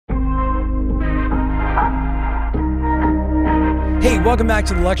welcome back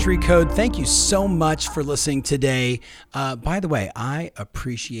to the Luxury Code. Thank you so much for listening today. By the way, I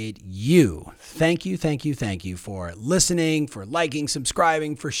appreciate you. Thank you for listening, for liking,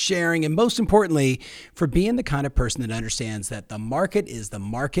 subscribing, for sharing, and most importantly, for being the kind of person that understands that the market is the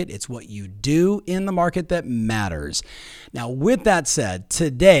market. It's what you do in the market that matters. Now, with that said,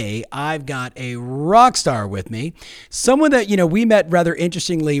 today I've got a rock star with me, someone that, we met rather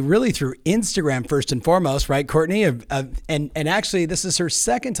interestingly, really through Instagram first and foremost, right, Courtney? And actually, this is her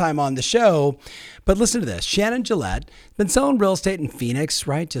second time on the show. But listen to this. Shannon Gillette, been selling real estate in Phoenix,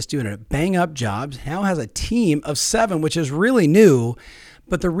 right? Just doing a bang up job. Now has a team of 7, which is really new.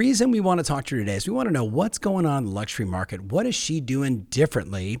 But the reason we want to talk to her today is we want to know what's going on in the luxury market. What is she doing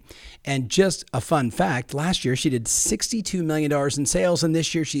differently? And just a fun fact, last year she did $62 million in sales, and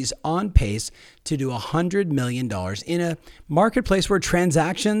this year she's on pace to do $100 million in a marketplace where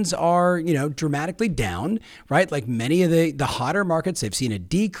transactions are, dramatically down, right? Like many of the hotter markets, they've seen a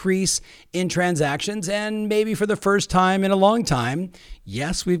decrease in transactions, and maybe for the first time in a long time,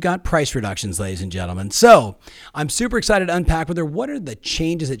 yes, we've got price reductions, ladies and gentlemen. So I'm super excited to unpack with her what are the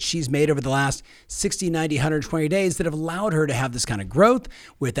changes that she's made over the last 60, 90, 120 days that have allowed her to have this kind of growth.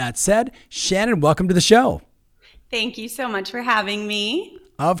 With that said, Shannon, welcome to the show. Thank you so much for having me.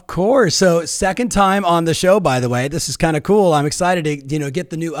 Of course. So second time on the show, by the way. This is kind of cool. I'm excited to, get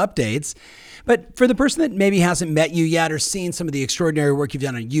the new updates. But for the person that maybe hasn't met you yet or seen some of the extraordinary work you've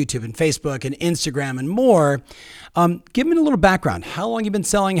done on YouTube and Facebook and Instagram and more, give me a little background. How long you've been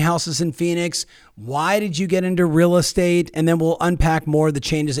selling houses in Phoenix? Why did you get into real estate? And then we'll unpack more of the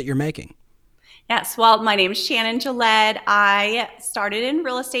changes that you're making. Yes, well, my name is Shannon Gillette. I started in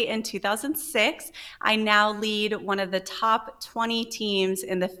real estate in 2006. I now lead one of the top 20 teams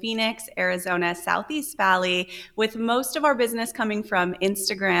in the Phoenix, Arizona, Southeast Valley, with most of our business coming from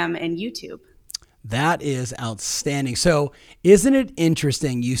Instagram and YouTube. That is outstanding. So isn't it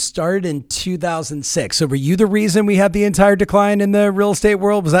interesting? You started in 2006. So were you the reason we had the entire decline in the real estate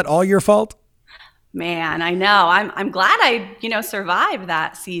world? Was that all your fault? Man, I know. I'm glad I, survived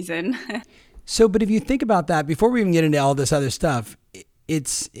that season. So, but if you think about that, before we even get into all this other stuff,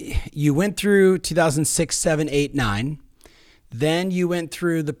 you went through 2006, 7, 8, 9. Then you went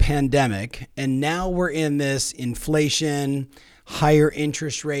through the pandemic, and now we're in this inflation, higher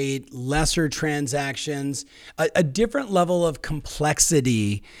interest rate, lesser transactions, a different level of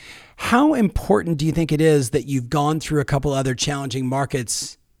complexity. How important do you think it is that you've gone through a couple other challenging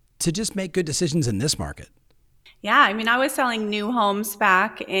markets to just make good decisions in this market? Yeah, I was selling new homes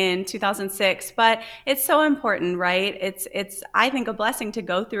back in 2006, but it's so important, right? It's I think a blessing to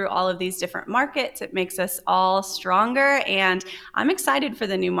go through all of these different markets. It makes us all stronger, and I'm excited for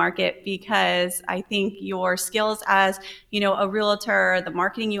the new market because I think your skills as, a realtor, the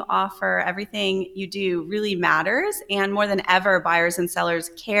marketing you offer, everything you do really matters, and more than ever, buyers and sellers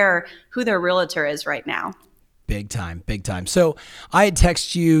care who their realtor is right now. Big time. So I had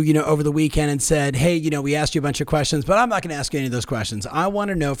texted you, over the weekend and said, hey, we asked you a bunch of questions, but I'm not going to ask you any of those questions. I want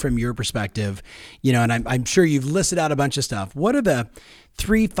to know from your perspective, and I'm sure you've listed out a bunch of stuff. What are the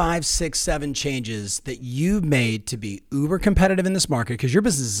 3, 5, 6, 7 changes that you've made to be uber competitive in this market? Because your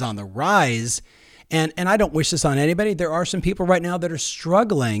business is on the rise. And I don't wish this on anybody. There are some people right now that are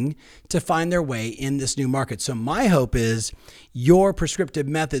struggling to find their way in this new market. So my hope is your prescriptive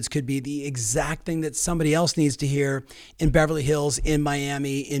methods could be the exact thing that somebody else needs to hear in Beverly Hills, in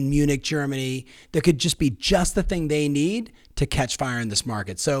Miami, in Munich, Germany, that could just be just the thing they need to catch fire in this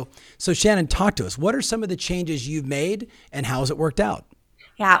market. So Shannon, talk to us. What are some of the changes you've made and how has it worked out?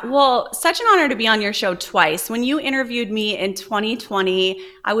 Yeah, well, such an honor to be on your show twice. When you interviewed me in 2020,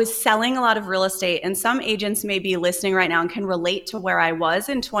 I was selling a lot of real estate, and some agents may be listening right now and can relate to where I was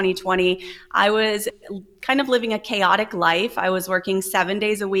in 2020. I was kind of living a chaotic life. I was working 7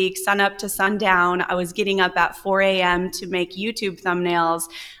 days a week, sun up to sundown. I was getting up at 4 a.m. to make YouTube thumbnails.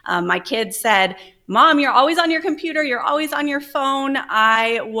 My kids said, Mom, you're always on your computer. You're always on your phone.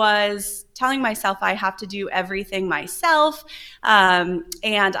 I was telling myself I have to do everything myself. And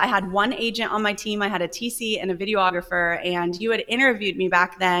I had one agent on my team. I had a TC and a videographer, and you had interviewed me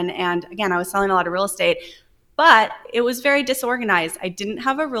back then. And again, I was selling a lot of real estate. But it was very disorganized. I didn't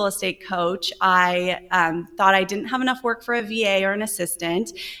have a real estate coach. I thought I didn't have enough work for a VA or an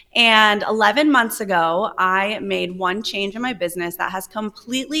assistant. And 11 months ago, I made one change in my business that has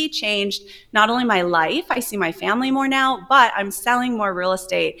completely changed not only my life, I see my family more now, but I'm selling more real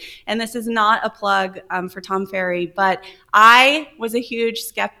estate. And this is not a plug for Tom Ferry, but I was a huge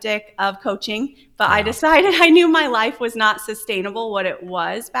skeptic of coaching, but I decided I knew my life was not sustainable what it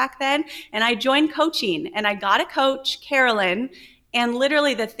was back then. And I joined coaching, and I got a coach, Carolyn, And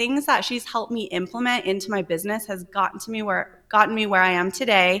literally the things that she's helped me implement into my business has gotten me where I am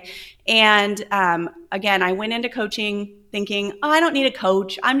today. And again, I went into coaching thinking, oh, I don't need a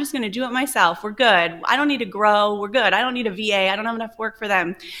coach. I'm just going to do it myself. We're good. I don't need to grow. We're good. I don't need a VA. I don't have enough work for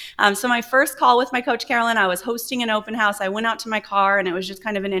them. So my first call with my coach, Carolyn, I was hosting an open house. I went out to my car and it was just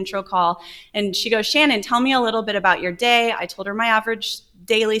kind of an intro call. And she goes, Shannon, tell me a little bit about your day. I told her my average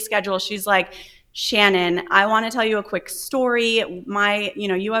daily schedule. She's like, Shannon, I want to tell you a quick story.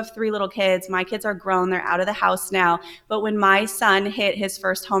 You have 3 little kids. My kids are grown. They're out of the house now. But when my son hit his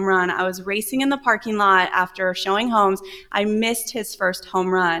first home run, I was racing in the parking lot after showing homes. I missed his first home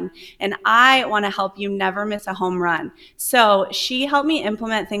run. And I want to help you never miss a home run. So she helped me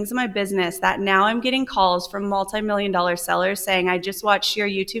implement things in my business that now I'm getting calls from multi-million-dollar sellers saying, I just watched your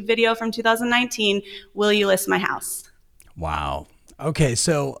YouTube video from 2019. Will you list my house? Wow. Okay,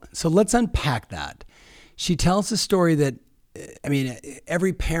 so let's unpack that. She tells a story that, I mean,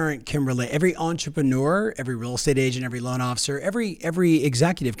 every parent can relate, every entrepreneur, every real estate agent, every loan officer, every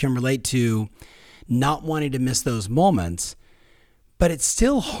executive can relate to not wanting to miss those moments, but it's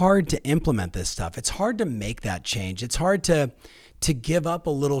still hard to implement this stuff. It's hard to make that change. It's hard to give up a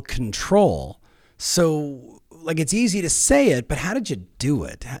little control. So like, it's easy to say it, but how did you do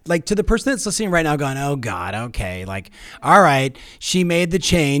it? Like, to the person that's listening right now going, oh God, okay. Like, all right, she made the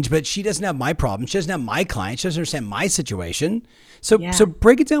change, but she doesn't have my problem. She doesn't have my client. She doesn't understand my situation. So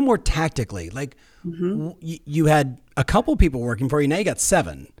break it down more tactically. Like, you had a couple people working for you. Now you got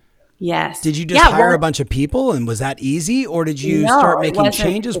 7. Yes. Did you just hire a bunch of people and was that easy? Or did you start making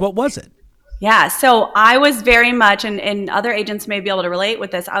changes? What was it? Yeah. So I was very much, and other agents may be able to relate with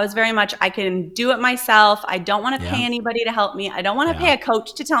this. I was very much, I can do it myself. I don't want to pay anybody to help me. I don't want to pay a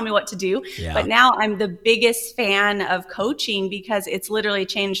coach to tell me what to do. Yeah. But now I'm the biggest fan of coaching because it's literally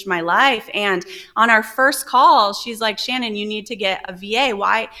changed my life. And on our first call, she's like, Shannon, you need to get a VA.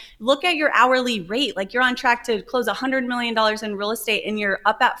 Why? Look at your hourly rate. Like, you're on track to close $100 million in real estate and you're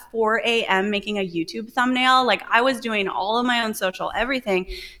up at 4 a.m. making a YouTube thumbnail. Like, I was doing all of my own social, everything.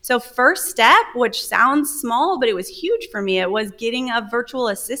 So first step, which sounds small, but it was huge for me, it was getting a virtual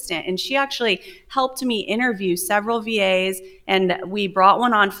assistant. And she actually helped me interview several VAs, and we brought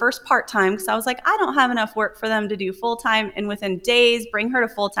one on first part-time because I was like, I don't have enough work for them to do full-time, and within days, bring her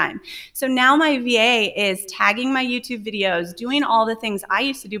to full-time. So now my VA is tagging my YouTube videos, doing all the things I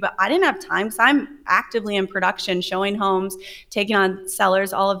used to do, but I didn't have time because I'm actively in production, showing homes, taking on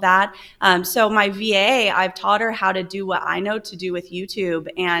sellers, all of that. So my VA, I've taught her how to do what I know to do with YouTube,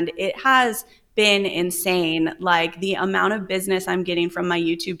 and it has been insane. Like, the amount of business I'm getting from my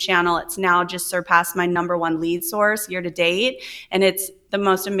YouTube channel, it's now just surpassed my #1 lead source year to date. And it's the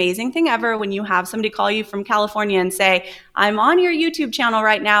most amazing thing ever when you have somebody call you from California and say, I'm on your YouTube channel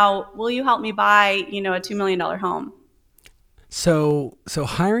right now. Will you help me buy, a $2 million home? So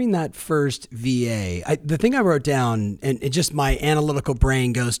hiring that first VA, the thing I wrote down, and it just, my analytical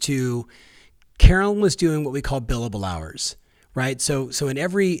brain goes to, Carolyn was doing what we call billable hours. Right. So in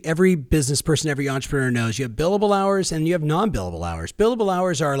every business person, every entrepreneur knows you have billable hours and you have non-billable hours. Billable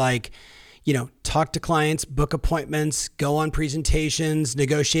hours are like, talk to clients, book appointments, go on presentations,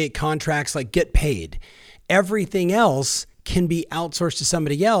 negotiate contracts, like get paid. Everything else can be outsourced to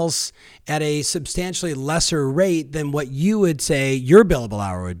somebody else at a substantially lesser rate than what you would say your billable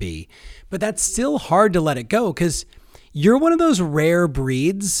hour would be. But that's still hard to let it go because you're one of those rare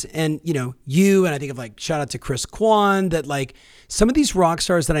breeds, and and I think of, like, shout out to Chris Kwan, that, like, some of these rock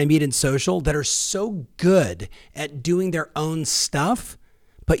stars that I meet in social that are so good at doing their own stuff,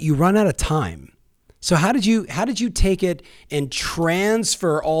 but you run out of time. So how did you take it and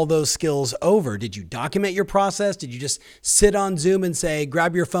transfer all those skills over? Did you document your process? Did you just sit on Zoom and say,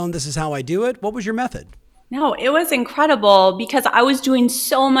 grab your phone, this is how I do it? What was your method? No, it was incredible because I was doing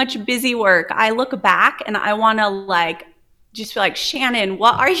so much busy work. I look back and I want to just feel like, Shannon,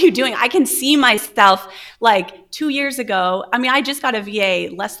 what are you doing? I can see myself 2 years ago. I mean, I just got a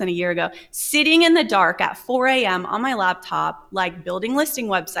VA less than a year ago, sitting in the dark at 4 a.m. on my laptop, building listing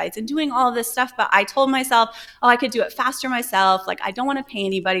websites and doing all of this stuff. But I told myself, oh, I could do it faster myself. I don't want to pay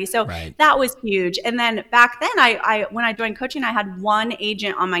anybody. So That was huge. And then back then, I when I joined coaching, I had 1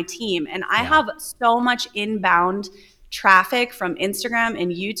 agent on my team, and I have so much inbound traffic from Instagram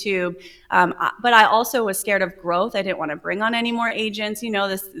and YouTube. But I also was scared of growth. I didn't want to bring on any more agents.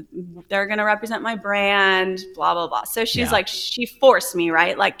 They're going to represent my brand, blah, blah, blah. So she's she forced me,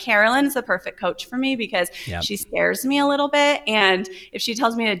 right? Carolyn's the perfect coach for me because she scares me a little bit. And if she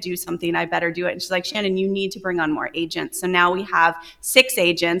tells me to do something, I better do it. And she's like, Shannon, you need to bring on more agents. So now we have 6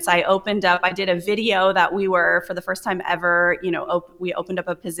 agents. I did a video that we were, for the first time ever, we opened up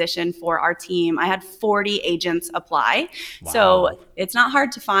a position for our team. I had 40 agents apply. July. Wow. So it's not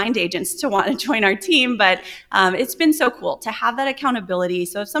hard to find agents to want to join our team, but it's been so cool to have that accountability.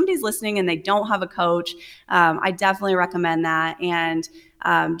 So if somebody's listening and they don't have a coach, I definitely recommend that. And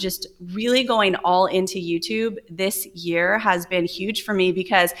just really going all into YouTube this year has been huge for me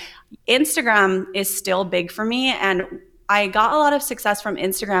because Instagram is still big for me. And I got a lot of success from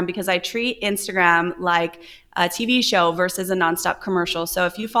Instagram because I treat Instagram like a TV show versus a nonstop commercial. So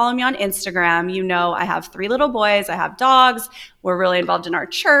if you follow me on Instagram, you know I have 3 little boys, I have dogs, we're really involved in our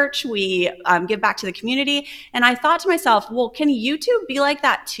church, we give back to the community. And I thought to myself, well, can YouTube be like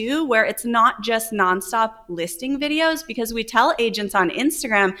that too, where it's not just nonstop listing videos? Because we tell agents on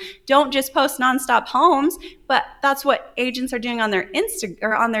Instagram, don't just post nonstop homes, but that's what agents are doing on their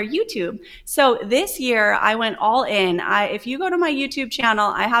or on their YouTube. So this year I went all in. If you go to my YouTube channel,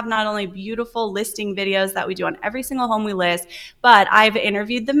 I have not only beautiful listing videos that we do on every single home we list, but I've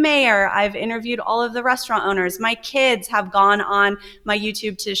interviewed the mayor, I've interviewed all of the restaurant owners. My kids have gone on my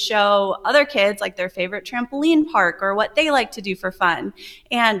YouTube to show other kids like their favorite trampoline park or what they like to do for fun.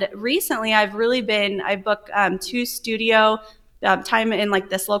 And recently I've booked 2 studio time in like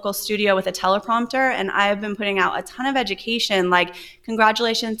this local studio with a teleprompter, and I've been putting out a ton of education like,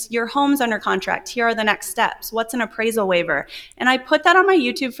 congratulations, your home's under contract, here are the next steps, what's an appraisal waiver? And I put that on my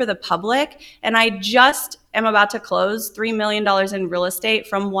YouTube for the public, and I just am about to close $3 million in real estate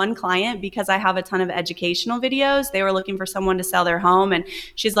from one client because I have a ton of educational videos. They were looking for someone to sell their home, and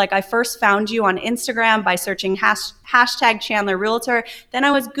she's like, I first found you on Instagram by searching hashtag Chandler Realtor. Then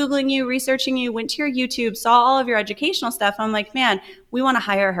I was Googling you, researching you, went to your YouTube, saw all of your educational stuff. I'm like, man, we want to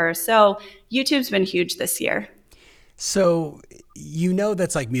hire her. So YouTube's been huge this year. So,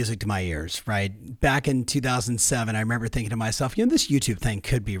 that's like music to my ears, right? Back in 2007, I remember thinking to myself, this YouTube thing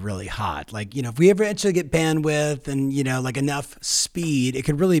could be really hot. Like, if we ever actually get bandwidth and, like enough speed, it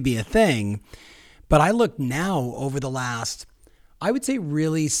could really be a thing. But I look now over the last, I would say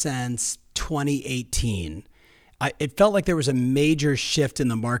really since 2018, it felt like there was a major shift in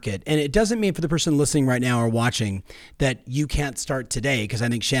the market. And it doesn't mean for the person listening right now or watching that you can't start today, because I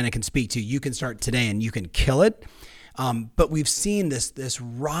think Shannon can speak to, you can start today and you can kill it. But we've seen this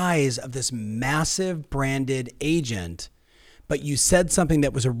rise of this massive branded agent. But you said something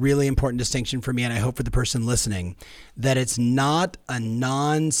that was a really important distinction for me, and I hope for the person listening, that it's not a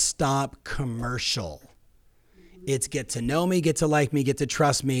nonstop commercial. It's get to know me, get to like me, get to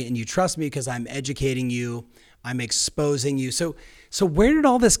trust me, and you trust me because I'm educating you, I'm exposing you. So where did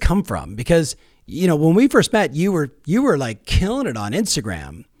all this come from? Because when we first met, you were like killing it on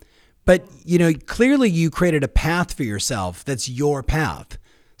Instagram. But, clearly you created a path for yourself that's your path.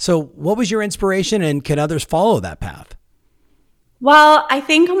 So what was your inspiration, and can others follow that path? Well, I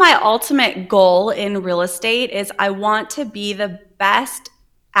think my ultimate goal in real estate is I want to be the best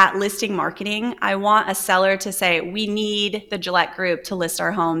at listing marketing. I want a seller to say, we need the Gillette Group to list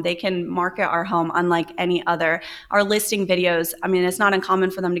our home. They can market our home unlike any other. Our listing videos, it's not uncommon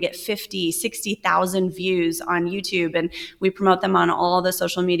for them to get 50, 60,000 views on YouTube, and we promote them on all the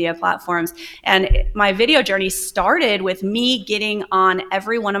social media platforms. And my video journey started with me getting on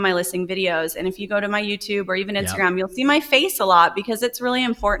every one of my listing videos. And if you go to my YouTube or even Instagram, You'll see my face a lot because it's really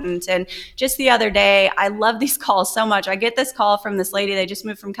important. And just the other day, I love these calls so much. I get this call from this lady. They just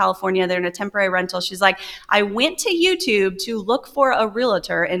moved from California. They're in a temporary rental. She's like, I went to YouTube to look for a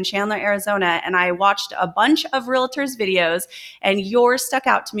realtor in Chandler, Arizona, and I watched a bunch of realtors' videos, and yours stuck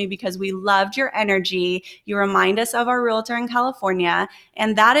out to me because we loved your energy. You remind us of our realtor in California,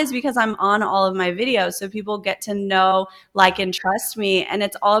 and that is because I'm on all of my videos, so people get to know, like, and trust me, and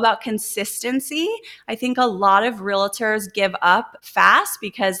it's all about consistency. I think a lot of realtors give up fast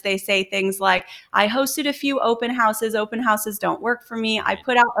because they say things like, I hosted a few open houses don't work for me. I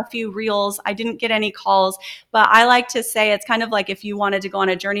put out a few reels. I didn't get any calls, but I like to say it's kind of like if you wanted to go on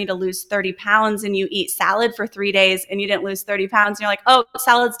a journey to lose 30 pounds and you eat salad for 3 days and you didn't lose 30 pounds. And you're like, oh,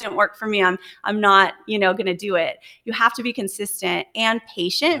 salads didn't work for me. I'm not, going to do it. You have to be consistent and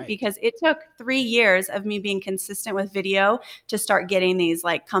patient, because it took 3 years of me being consistent with video to start getting these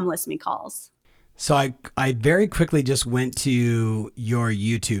like come list me calls. So I very quickly just went to your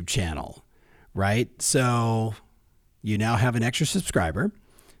YouTube channel, right? So you now have an extra subscriber.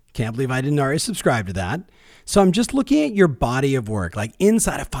 Can't believe I didn't already subscribe to that. So I'm just looking at your body of work, like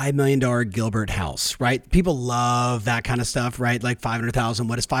inside a $5 million Gilbert house, right? People love that kind of stuff, right? Like 500,000.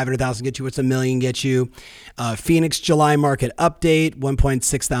 What does 500,000 get you? What's $1 million get you? Phoenix July market update,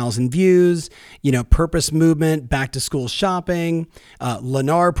 1.6 thousand views, purpose movement, back to school shopping,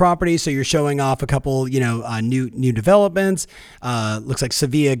 Lennar property. So you're showing off a couple, new developments. Looks like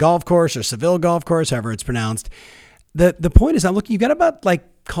Sevilla golf course or Seville golf course, however it's pronounced. The point is, I'm looking, you got about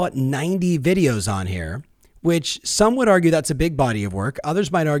call it 90 videos on here which some would argue that's a big body of work.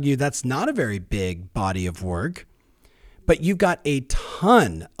 Others might argue that's not a very big body of work, but you've got a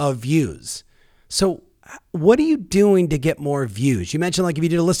ton of views. So what are you doing to get more views? You mentioned like if you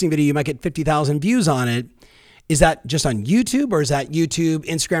did a listing video, you might get 50,000 views on it. Is that just on YouTube, or is that YouTube,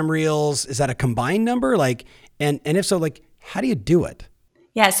 Instagram Reels? Is that a combined number? Like, and if so, like, how do you do it?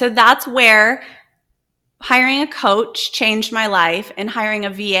 Yeah, so that's where hiring a coach changed my life, and hiring a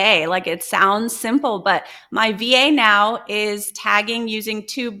VA. Like, it sounds simple, but my VA now is tagging using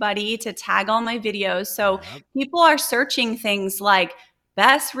TubeBuddy to tag all my videos. So people are searching things like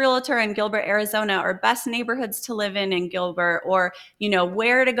best realtor in Gilbert, Arizona, or best neighborhoods to live in Gilbert, or,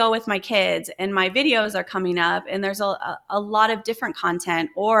 where to go with my kids. And my videos are coming up, and there's a lot of different content,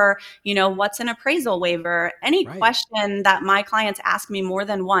 or, what's an appraisal waiver? Any question that my clients ask me more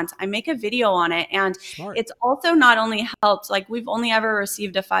than once, I make a video on it. And it's also not only helped, like, we've only ever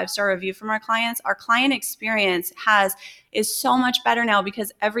received a 5-star review from our clients. Our client experience is so much better now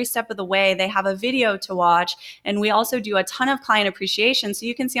because every step of the way they have a video to watch. And we also do a ton of client appreciation. So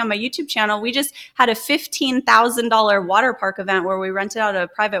you can see on my YouTube channel, we just had a $15,000 water park event where we rented out a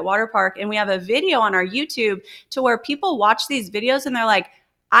private water park. And we have a video on our YouTube to where people watch these videos and they're like,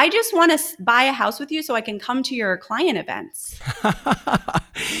 I just want to buy a house with you so I can come to your client events.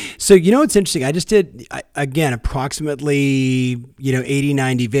 So, it's interesting. I just did, again, approximately, 80,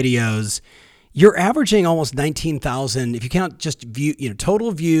 90 videos. You're averaging almost 19,000, if you count just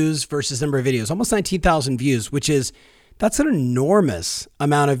total views versus number of videos, almost 19,000 views, that's an enormous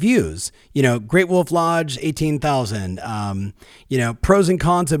amount of views. Great Wolf Lodge, 18,000. Pros and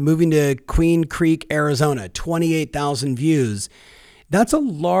cons of moving to Queen Creek, Arizona, 28,000 views. That's a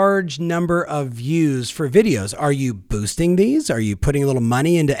large number of views for videos. Are you boosting these? Are you putting a little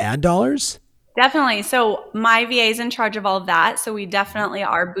money into ad dollars? Definitely. So my VA is in charge of all of that. So we definitely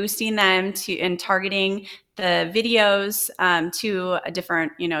are boosting them and targeting the videos to a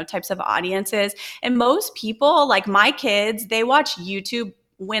different, types of audiences. And most people, like my kids, they watch YouTube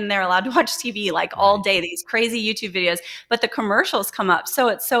when they're allowed to watch TV, like all day, these crazy YouTube videos, but the commercials come up. So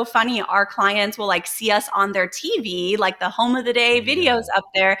it's so funny. Our clients will like see us on their TV, like the home of the day videos up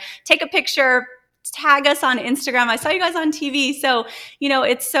there, take a picture, tag us on Instagram. I saw you guys on TV. So,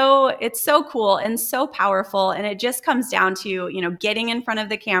 it's so cool and so powerful. And it just comes down to, getting in front of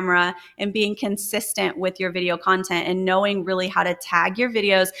the camera and being consistent with your video content and knowing really how to tag your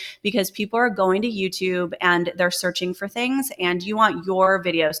videos, because people are going to YouTube and they're searching for things and you want your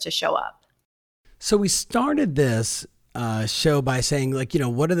videos to show up. So we started this show by saying, like,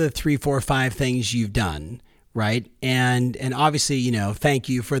 what are the 3, 4, 5 things you've done? Right. And obviously, thank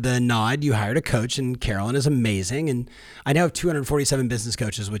you for the nod. You hired a coach, and Carolyn is amazing. And I now have 247 business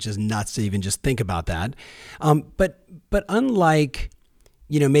coaches, which is nuts to even just think about that. But unlike,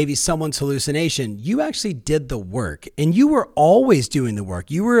 maybe someone's hallucination, you actually did the work, and you were always doing the work.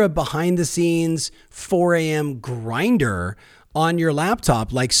 You were a behind the scenes 4 a.m. grinder on your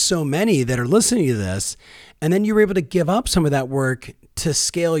laptop, like so many that are listening to this. And then you were able to give up some of that work to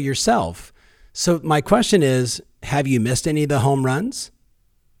scale yourself. So my question is, have you missed any of the home runs?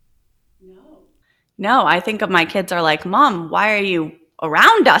 No, I think of my kids are like, Mom, why are you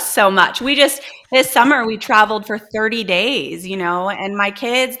around us so much? This summer we traveled for 30 days, and my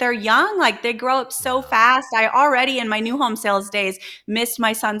kids, they're young, like they grow up so fast. I already in my new home sales days missed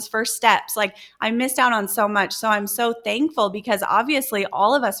my son's first steps. Like I missed out on so much. So I'm so thankful, because obviously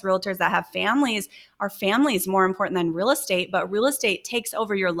all of us realtors that have families, our family is more important than real estate, but real estate takes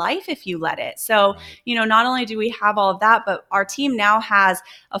over your life if you let it. So, not only do we have all of that, but our team now has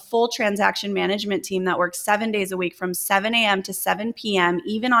a full transaction management team that works 7 days a week from 7 a.m. to 7 p.m.,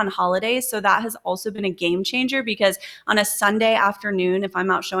 even on holidays. So that has also been a game changer, because on a Sunday afternoon, if I'm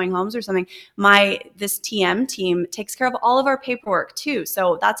out showing homes or something, this TM team takes care of all of our paperwork too.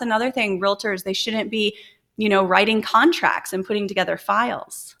 So that's another thing. Realtors, they shouldn't be, writing contracts and putting together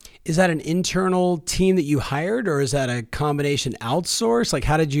files. Is that an internal team that you hired, or is that a combination outsource? Like,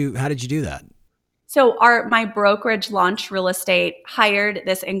 how did you do that? So my brokerage, Launch Real Estate, hired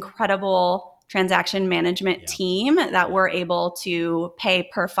this incredible transaction management team that we're able to pay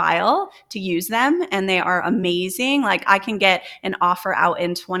per file to use them. And they are amazing. Like I can get an offer out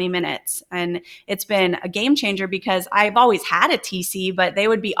in 20 minutes. And it's been a game changer, because I've always had a TC, but they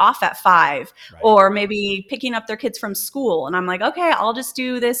would be off at 5 or maybe picking up their kids from school. And I'm like, okay, I'll just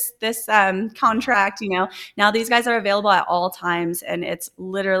do this contract, Now these guys are available at all times. And it's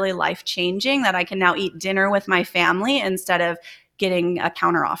literally life changing that I can now eat dinner with my family instead of getting a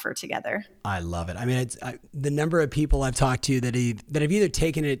counter offer together. I love it. I mean, the number of people I've talked to that have either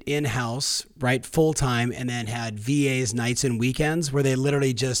taken it in-house, right, full-time, and then had VAs nights and weekends where they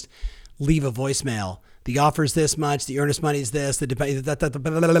literally just leave a voicemail the offer's this much, the earnest money is this, and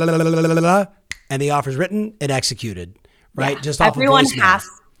the offer's written and executed, right? Yeah. Just off Everyone of voicemail. has.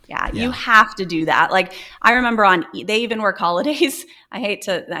 Yeah, you have to do that. Like I remember they even work holidays. I hate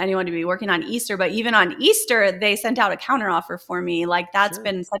anyone to be working on Easter, but even on Easter, they sent out a counteroffer for me. Like that's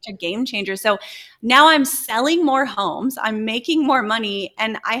been such a game changer. So now I'm selling more homes, I'm making more money,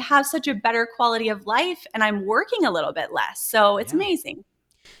 and I have such a better quality of life, and I'm working a little bit less. So it's amazing.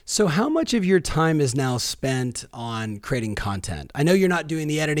 So how much of your time is now spent on creating content? I know you're not doing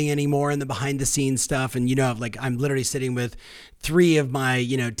the editing anymore and the behind the scenes stuff. And, like I'm literally sitting with 3 of my,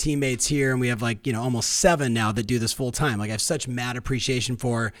 teammates here, and we have almost 7 now that do this full time. Like I have such mad appreciation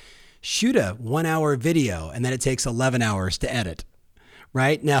for shoot a 1-hour video and then it takes 11 hours to edit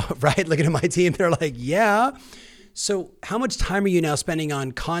right now, right? Looking at my team, they're like, yeah. So how much time are you now spending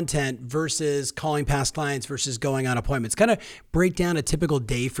on content versus calling past clients versus going on appointments? Kind of break down a typical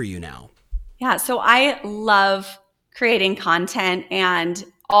day for you now. Yeah. So I love creating content, and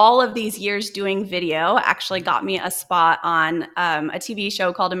all of these years doing video actually got me a spot on a TV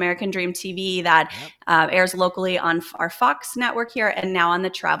show called American Dream TV that airs locally on our Fox network here and now on the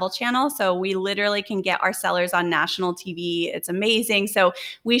Travel Channel. So we literally can get our sellers on national TV. It's amazing. So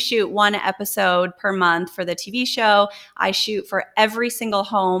we shoot 1 episode per month for the TV show. I shoot for every single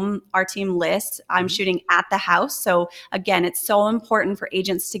home our team lists. I'm shooting at the house. So again, it's so important for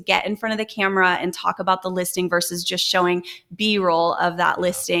agents to get in front of the camera and talk about the listing versus just showing B-roll of that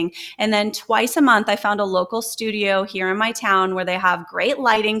listing. And then twice a month, I found a local studio here in my town where they have great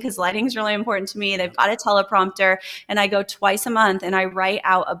lighting, because lighting is really important to me. They've got a teleprompter, and I go twice a month and I write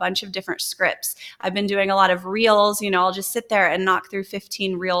out a bunch of different scripts. I've been doing a lot of reels. I'll just sit there and knock through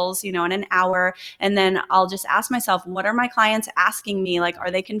 15 reels, in an hour. And then I'll just ask myself, what are my clients asking me? Like,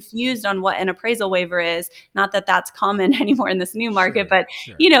 are they confused on what an appraisal waiver is? Not that that's common anymore in this new market, but,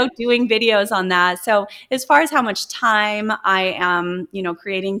 doing videos on that. So as far as how much time I am,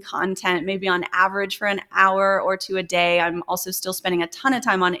 creating content, maybe on average for an hour or 2 a day, I'm also still spending a ton of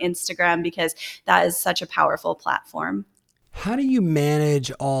time on Instagram because that is such a powerful platform. How do you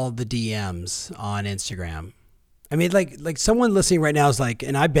manage all the DMs on Instagram? I mean, like someone listening right now is like,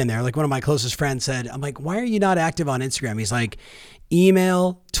 and I've been there, like one of my closest friends said, I'm like, why are you not active on Instagram? He's like,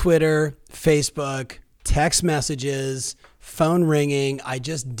 email, Twitter, Facebook, text messages, phone ringing. I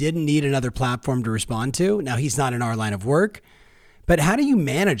just didn't need another platform to respond to. Now he's not in our line of work, but how do you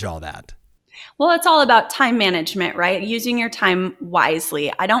manage all that? Well, it's all about time management, right? Using your time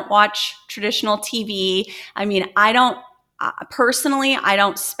wisely. I don't watch traditional TV. I mean, personally, I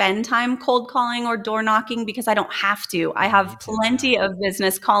don't spend time cold calling or door knocking because I don't have to. I have plenty of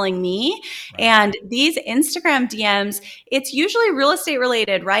business calling me. Right. And these Instagram DMs, it's usually real estate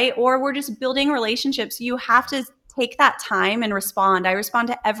related, right? Or we're just building relationships. You have to take that time and respond. I respond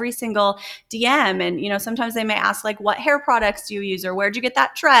to every single DM. And, sometimes they may ask like, what hair products do you use? Or where'd you get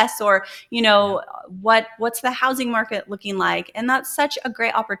that dress? Or, what's the housing market looking like? And that's such a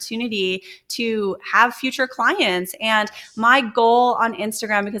great opportunity to have future clients. And my goal on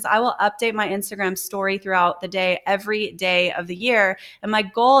Instagram, because I will update my Instagram story throughout the day, every day of the year. And my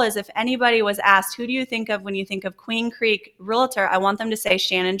goal is, if anybody was asked, who do you think of when you think of Queen Creek Realtor? I want them to say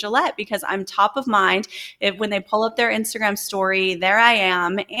Shannon Gillette, because I'm top of mind. When they pull up their Instagram story, there I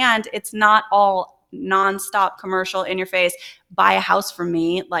am. And it's not all nonstop commercial in your face, buy a house from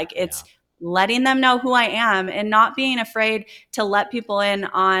me. Like it's letting them know who I am and not being afraid to let people in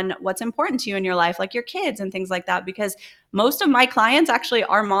on what's important to you in your life, like your kids and things like that. Because most of my clients actually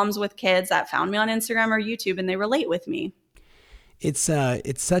are moms with kids that found me on Instagram or YouTube, and they relate with me. It's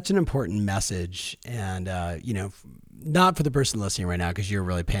such an important message. And, not for the person listening right now, because you're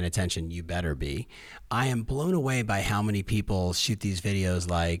really paying attention, you better be. I am blown away by how many people shoot these videos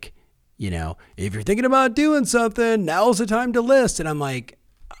like, if you're thinking about doing something, now's the time to list. And I'm like,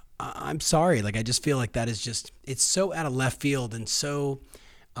 I'm sorry. Like, I just feel like that is just, it's so out of left field and so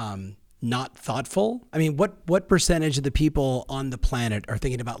not thoughtful. I mean, what percentage of the people on the planet are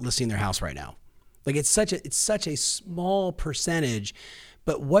thinking about listing their house right now? Like, it's such a small percentage,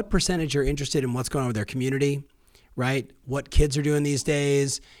 but what percentage are interested in what's going on with their community? Right? What kids are doing these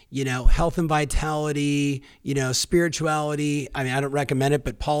days, health and vitality, spirituality. I mean, I don't recommend it,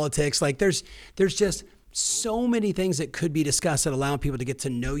 but politics, like there's just so many things that could be discussed that allow people to get to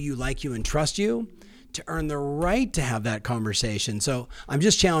know you, like you, and trust you, to earn the right to have that conversation. So I'm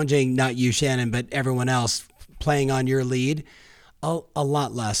just challenging, not you, Shannon, but everyone else playing on your lead, a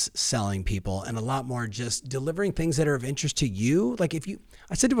lot less selling people and a lot more just delivering things that are of interest to you. Like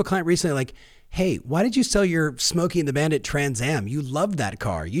I said to a client recently, like, hey, why did you sell your Smokey and the Bandit Trans Am? You loved that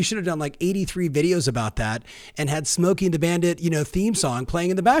car. You should have done like 83 videos about that and had Smokey and the Bandit, theme song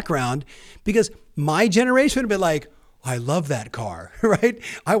playing in the background, because my generation would have been like, I love that car, right?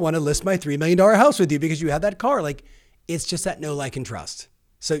 I want to list my $3 million house with you because you have that car. Like, it's just that know, like, and trust.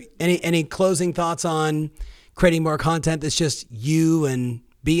 So any closing thoughts on creating more content that's just you and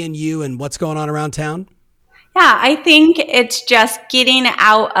being you and what's going on around town? Yeah, I think it's just getting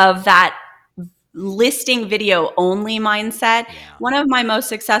out of that listing video only mindset. Yeah. One of my most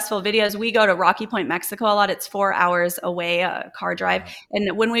successful videos, we go to Rocky Point, Mexico a lot. It's 4 hours away, a car drive. Yeah.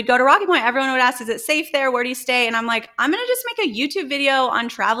 And when we'd go to Rocky Point, everyone would ask, is it safe there? Where do you stay? And I'm like, I'm going to just make a YouTube video on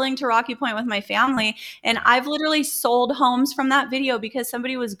traveling to Rocky Point with my family. And I've literally sold homes from that video because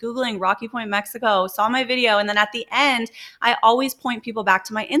somebody was Googling Rocky Point, Mexico, saw my video. And then at the end, I always point people back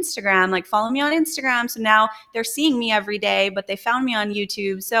to my Instagram, like follow me on Instagram. So now they're seeing me every day, but they found me on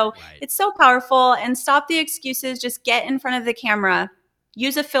YouTube. So It's so powerful. And stop the excuses. Just get in front of the camera.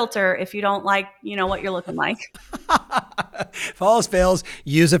 Use a filter if you don't like, what you're looking like. If all else fails,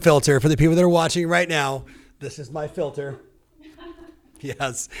 use a filter. For the people that are watching right now, this is my filter.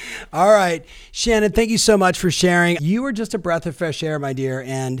 Yes. All right. Shannon, thank you so much for sharing. You are just a breath of fresh air, my dear.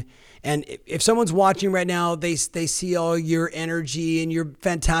 And if someone's watching right now, they see all your energy and your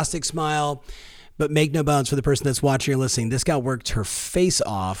fantastic smile. But make no bones, for the person that's watching or listening, this gal worked her face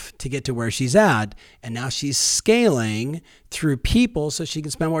off to get to where she's at. And now she's scaling through people so she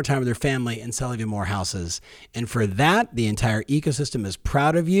can spend more time with her family and sell even more houses. And for that, the entire ecosystem is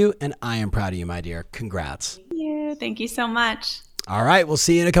proud of you. And I am proud of you, my dear. Congrats. Thank you. Thank you so much. All right. We'll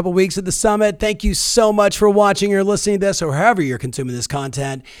see you in a couple weeks at the summit. Thank you so much for watching or listening to this, or however you're consuming this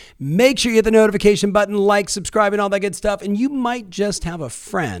content. Make sure you hit the notification button, like, subscribe, and all that good stuff. And you might just have a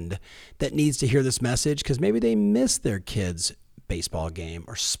friend that needs to hear this message because maybe they missed their kid's baseball game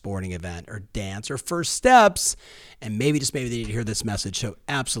or sporting event or dance or first steps. And maybe they need to hear this message. So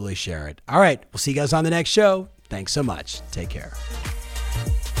absolutely share it. All right. We'll see you guys on the next show. Thanks so much. Take care.